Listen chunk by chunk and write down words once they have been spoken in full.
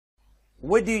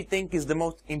What do you think is the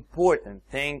most important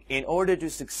thing in order to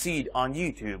succeed on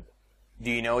YouTube?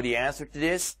 Do you know the answer to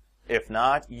this? If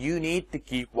not, you need to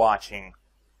keep watching.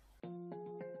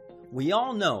 We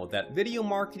all know that video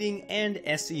marketing and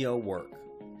SEO work.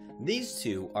 These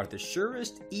two are the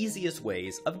surest, easiest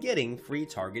ways of getting free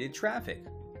targeted traffic.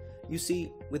 You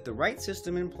see, with the right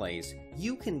system in place,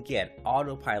 you can get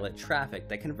autopilot traffic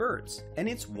that converts, and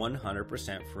it's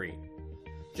 100% free.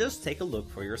 Just take a look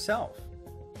for yourself.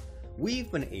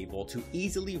 We've been able to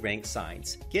easily rank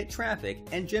sites, get traffic,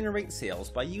 and generate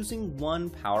sales by using one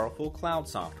powerful cloud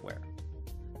software.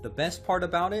 The best part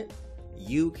about it?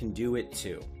 You can do it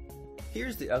too.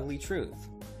 Here's the ugly truth.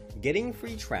 Getting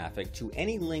free traffic to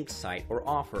any linked site or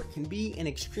offer can be an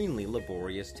extremely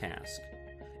laborious task.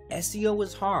 SEO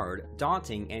is hard,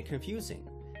 daunting, and confusing.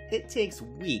 It takes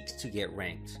weeks to get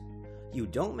ranked. You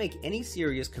don't make any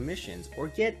serious commissions or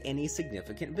get any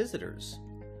significant visitors.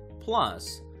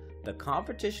 Plus, the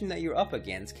competition that you're up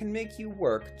against can make you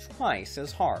work twice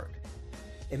as hard.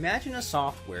 Imagine a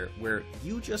software where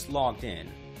you just logged in,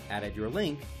 added your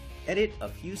link, edit a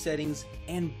few settings,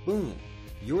 and boom,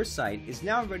 your site is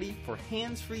now ready for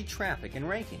hands-free traffic and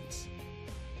rankings.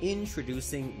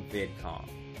 Introducing Vidcom.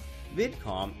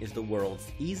 Vidcom is the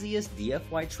world's easiest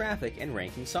DIY traffic and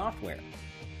ranking software.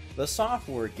 The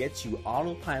software gets you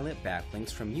autopilot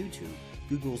backlinks from YouTube,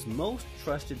 Google's most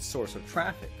trusted source of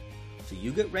traffic, so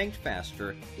you get ranked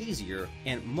faster, easier,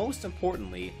 and most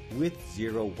importantly, with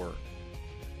zero work.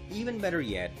 Even better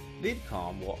yet,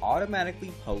 Vidcom will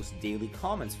automatically post daily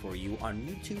comments for you on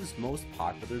YouTube's most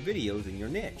popular videos in your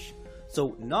niche.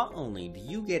 So not only do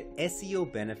you get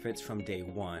SEO benefits from day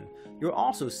one, you're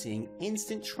also seeing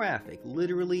instant traffic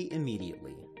literally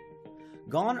immediately.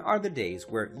 Gone are the days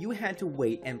where you had to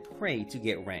wait and pray to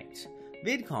get ranked.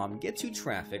 Vidcom gets you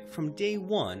traffic from day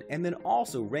one and then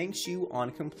also ranks you on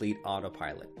complete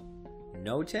autopilot.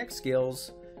 No tech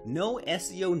skills, no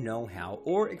SEO know-how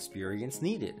or experience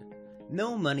needed.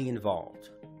 No money involved.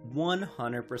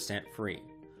 100% free.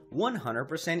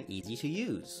 100% easy to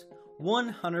use.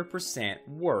 100%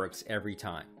 works every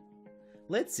time.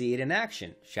 Let's see it in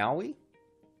action, shall we?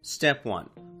 Step 1.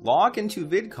 Log into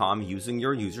Vidcom using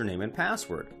your username and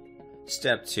password.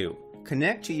 Step 2.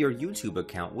 Connect to your YouTube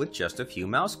account with just a few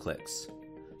mouse clicks.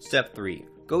 Step 3.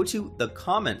 Go to the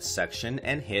comments section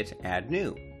and hit Add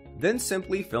New. Then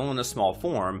simply fill in a small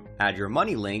form, add your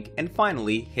money link, and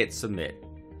finally hit Submit.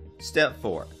 Step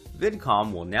 4.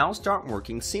 Vidcom will now start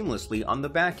working seamlessly on the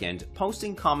back end,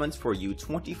 posting comments for you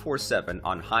 24/7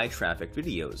 on high traffic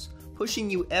videos, pushing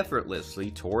you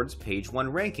effortlessly towards page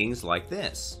 1 rankings like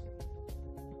this.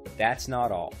 But that's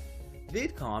not all.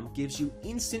 Vidcom gives you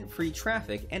instant free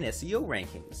traffic and SEO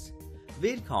rankings.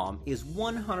 Vidcom is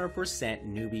 100%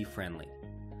 newbie friendly.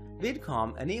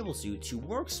 Vidcom enables you to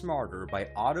work smarter by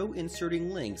auto-inserting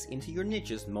links into your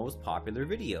niche's most popular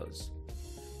videos.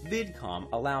 Vidcom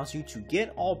allows you to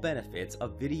get all benefits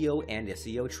of video and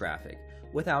SEO traffic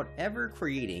without ever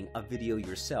creating a video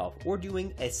yourself or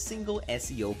doing a single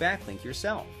SEO backlink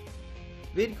yourself.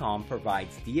 Vidcom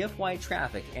provides DIY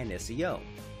traffic and SEO.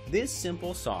 This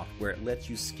simple software lets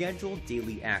you schedule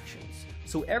daily actions,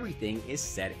 so everything is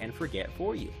set and forget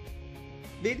for you.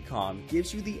 Vidcom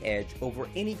gives you the edge over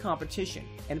any competition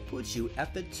and puts you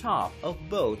at the top of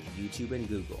both YouTube and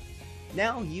Google.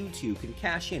 Now you too can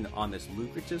cash in on this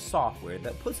lucrative software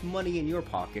that puts money in your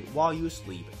pocket while you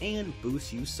sleep and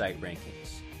boosts you site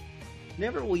rankings.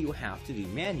 Never will you have to do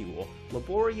manual,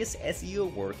 laborious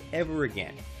SEO work ever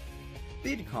again.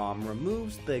 Vidcom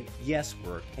removes the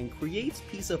guesswork and creates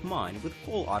peace of mind with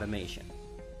full automation.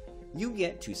 You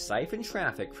get to siphon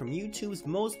traffic from YouTube's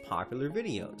most popular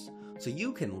videos, so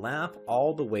you can laugh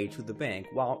all the way to the bank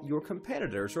while your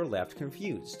competitors are left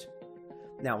confused.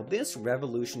 Now, this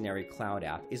revolutionary cloud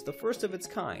app is the first of its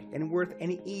kind and worth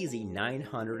an easy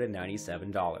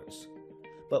 $997.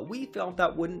 But we felt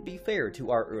that wouldn't be fair to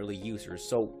our early users,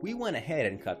 so we went ahead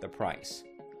and cut the price.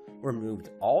 Removed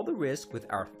all the risk with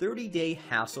our 30-day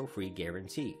hassle-free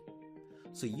guarantee.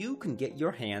 So you can get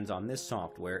your hands on this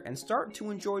software and start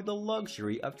to enjoy the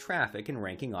luxury of traffic and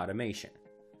ranking automation.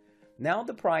 Now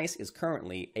the price is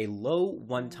currently a low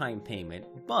one-time payment,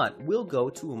 but will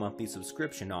go to a monthly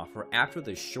subscription offer after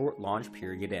the short launch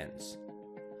period ends.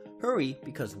 Hurry,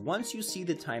 because once you see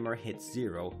the timer hit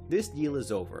 0, this deal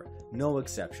is over, no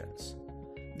exceptions.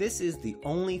 This is the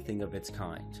only thing of its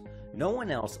kind. No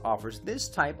one else offers this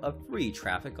type of free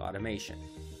traffic automation.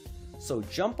 So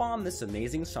jump on this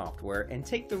amazing software and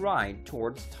take the ride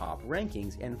towards top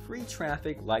rankings and free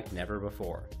traffic like never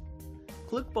before.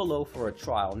 Click below for a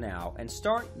trial now and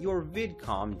start your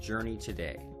Vidcom journey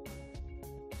today.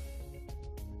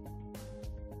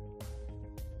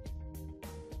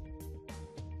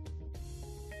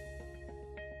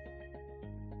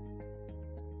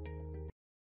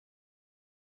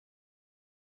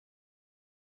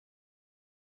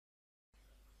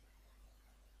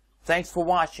 Thanks for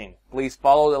watching. Please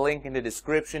follow the link in the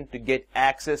description to get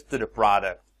access to the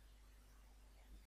product.